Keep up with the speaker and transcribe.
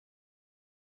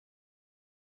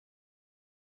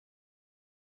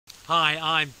Hi,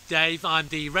 I'm Dave. I'm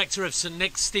the rector of St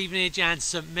Nick's Stevenage and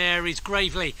St Mary's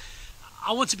Gravely.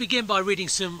 I want to begin by reading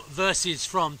some verses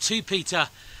from 2 Peter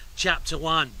chapter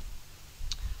 1.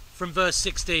 From verse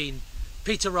 16,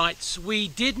 Peter writes, "We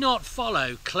did not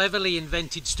follow cleverly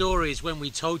invented stories when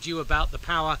we told you about the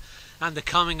power and the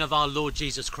coming of our Lord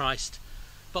Jesus Christ,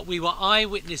 but we were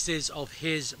eyewitnesses of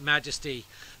his majesty.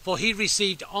 For he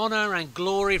received honor and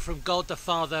glory from God the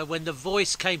Father when the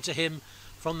voice came to him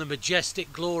from the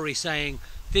majestic glory, saying,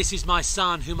 'This is my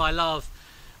Son whom I love,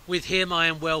 with him I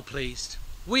am well pleased.'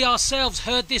 We ourselves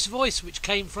heard this voice which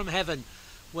came from heaven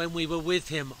when we were with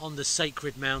him on the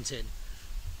sacred mountain.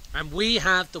 And we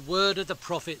have the word of the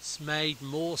prophets made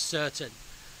more certain,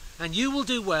 and you will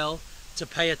do well to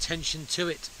pay attention to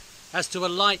it, as to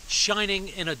a light shining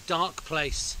in a dark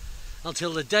place,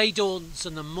 until the day dawns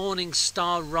and the morning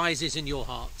star rises in your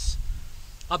hearts.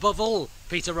 Above all,"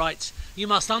 Peter writes, "you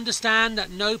must understand that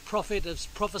no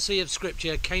prophecy of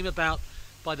Scripture came about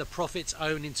by the prophet's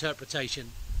own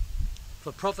interpretation.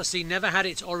 For prophecy never had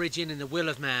its origin in the will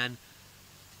of man,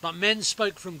 but men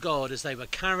spoke from God as they were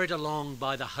carried along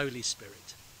by the Holy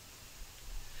Spirit."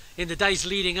 In the days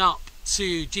leading up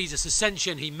to Jesus'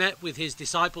 ascension, he met with his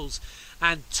disciples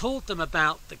and taught them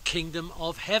about the kingdom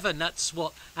of heaven. That's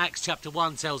what Acts chapter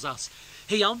 1 tells us.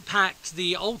 He unpacked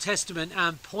the Old Testament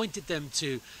and pointed them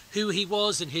to who he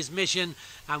was and his mission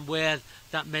and where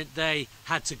that meant they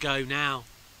had to go now.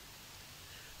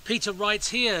 Peter writes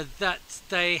here that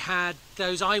they had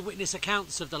those eyewitness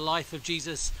accounts of the life of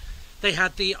Jesus. They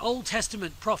had the Old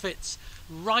Testament prophets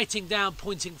writing down,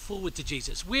 pointing forward to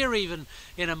Jesus. We're even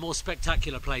in a more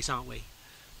spectacular place, aren't we?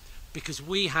 Because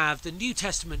we have the New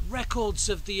Testament records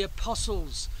of the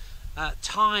apostles'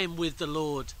 time with the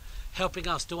Lord, helping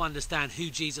us to understand who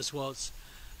Jesus was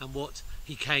and what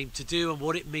he came to do and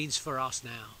what it means for us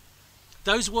now.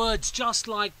 Those words, just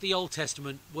like the Old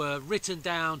Testament, were written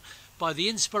down by the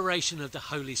inspiration of the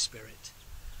Holy Spirit.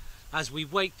 As we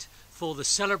wait for the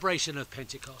celebration of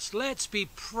Pentecost, let's be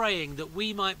praying that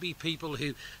we might be people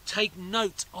who take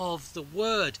note of the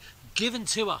word given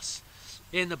to us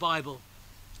in the Bible,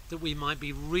 that we might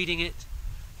be reading it,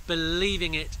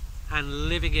 believing it, and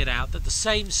living it out, that the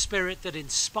same Spirit that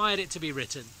inspired it to be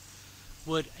written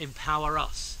would empower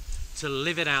us to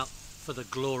live it out for the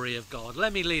glory of God.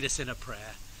 Let me lead us in a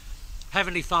prayer.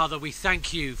 Heavenly Father, we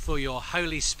thank you for your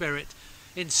Holy Spirit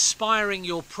inspiring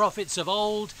your prophets of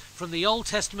old from the Old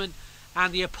Testament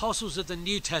and the apostles of the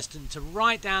New Testament to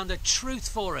write down the truth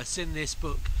for us in this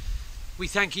book. We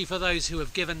thank you for those who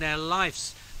have given their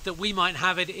lives that we might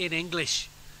have it in English.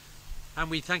 And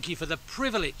we thank you for the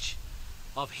privilege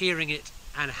of hearing it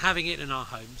and having it in our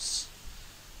homes.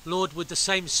 Lord, would the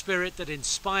same Spirit that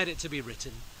inspired it to be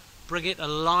written bring it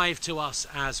alive to us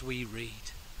as we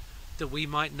read, that we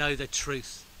might know the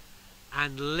truth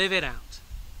and live it out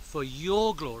for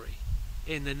your glory.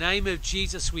 In the name of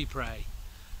Jesus we pray.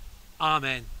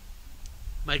 Amen.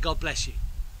 May God bless you.